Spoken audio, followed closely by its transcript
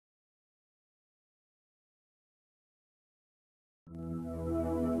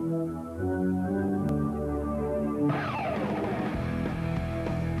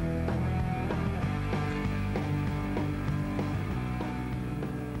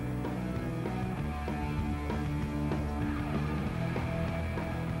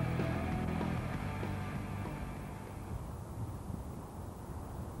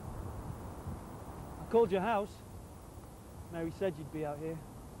called your house. Mary said you'd be out here.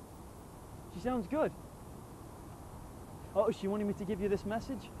 She sounds good. Oh, she wanted me to give you this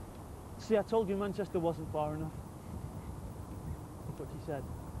message. See, I told you Manchester wasn't far enough. That's what she said.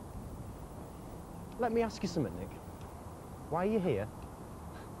 Let me ask you something, Nick. Why are you here?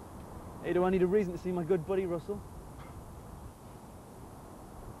 Hey, do I need a reason to see my good buddy, Russell?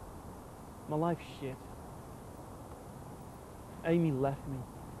 My life's shit. Amy left me.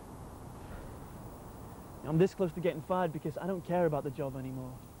 I'm this close to getting fired because I don't care about the job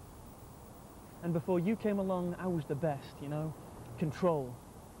anymore. And before you came along, I was the best, you know? Control.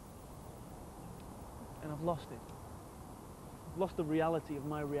 And I've lost it. I've lost the reality of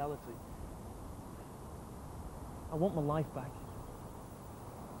my reality. I want my life back.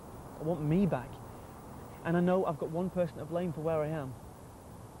 I want me back. And I know I've got one person to blame for where I am.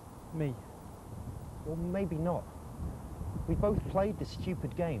 Me. Well, maybe not. We both played this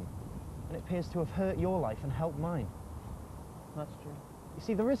stupid game, and it appears to have hurt your life and helped mine. That's true. You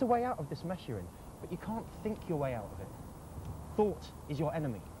see, there is a way out of this mess you're in, but you can't think your way out of it. Thought is your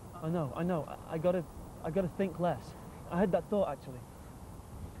enemy. I know. I gotta think less. I had that thought, actually.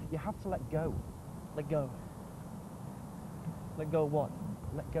 You have to let go. Let go. Let go of what?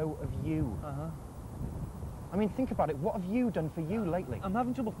 Let go of you. Uh-huh. I mean, think about it. What have you done for you lately? I'm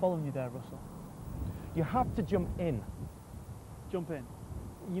having trouble following you there, Russell. You have to jump in. Jump in?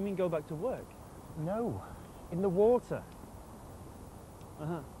 You mean go back to work? No. In the water.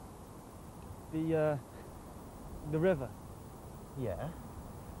 Uh-huh. The river. Yeah.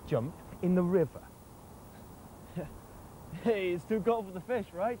 Jump in the river. Hey, it's too cold for the fish,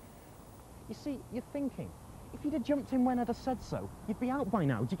 right? You see, you're thinking, if you'd have jumped in when I'd have said so, you'd be out by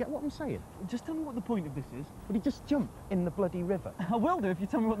now. Do you get what I'm saying? Just tell me what the point of this is. Would he just jump in the bloody river? I will do if you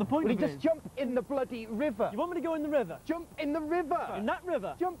tell me what the point Would of he it just is. jump in the bloody river? You want me to go in the river? Jump in the river! In that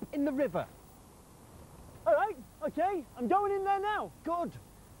river? Jump in the river. All right, okay, I'm going in there now. Good.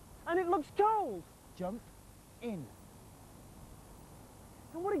 And it looks cold. Jump in.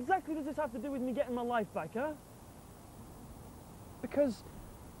 And what exactly does this have to do with me getting my life back, huh? Because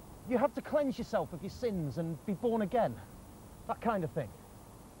you have to cleanse yourself of your sins and be born again. That kind of thing.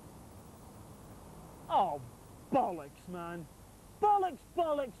 Oh, bollocks, man. Bollocks,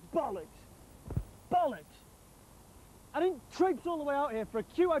 bollocks, bollocks. Bollocks. I didn't traipse all the way out here for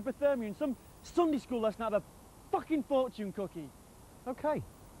acute hypothermia in some Sunday school lesson out of a fucking fortune cookie. Okay.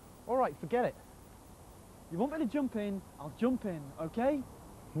 All right, forget it. You want me to jump in, I'll jump in, okay?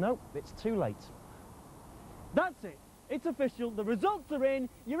 No, it's too late. That's it. It's official. The results are in.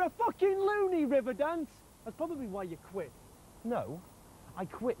 You're a fucking loony, Riverdance. That's probably why you quit. No, I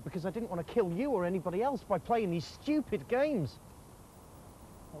quit because I didn't want to kill you or anybody else by playing these stupid games.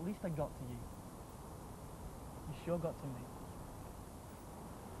 At least I got to you. You sure got to me.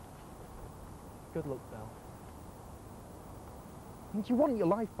 Good luck, Belle. Do you want your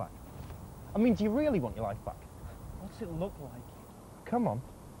life back? I mean, do you really want your life back? What's it look like? Come on.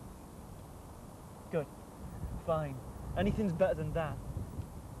 Good. Fine. Anything's better than that.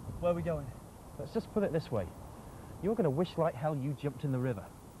 Where are we going? Let's just put it this way. You're going to wish like hell you jumped in the river.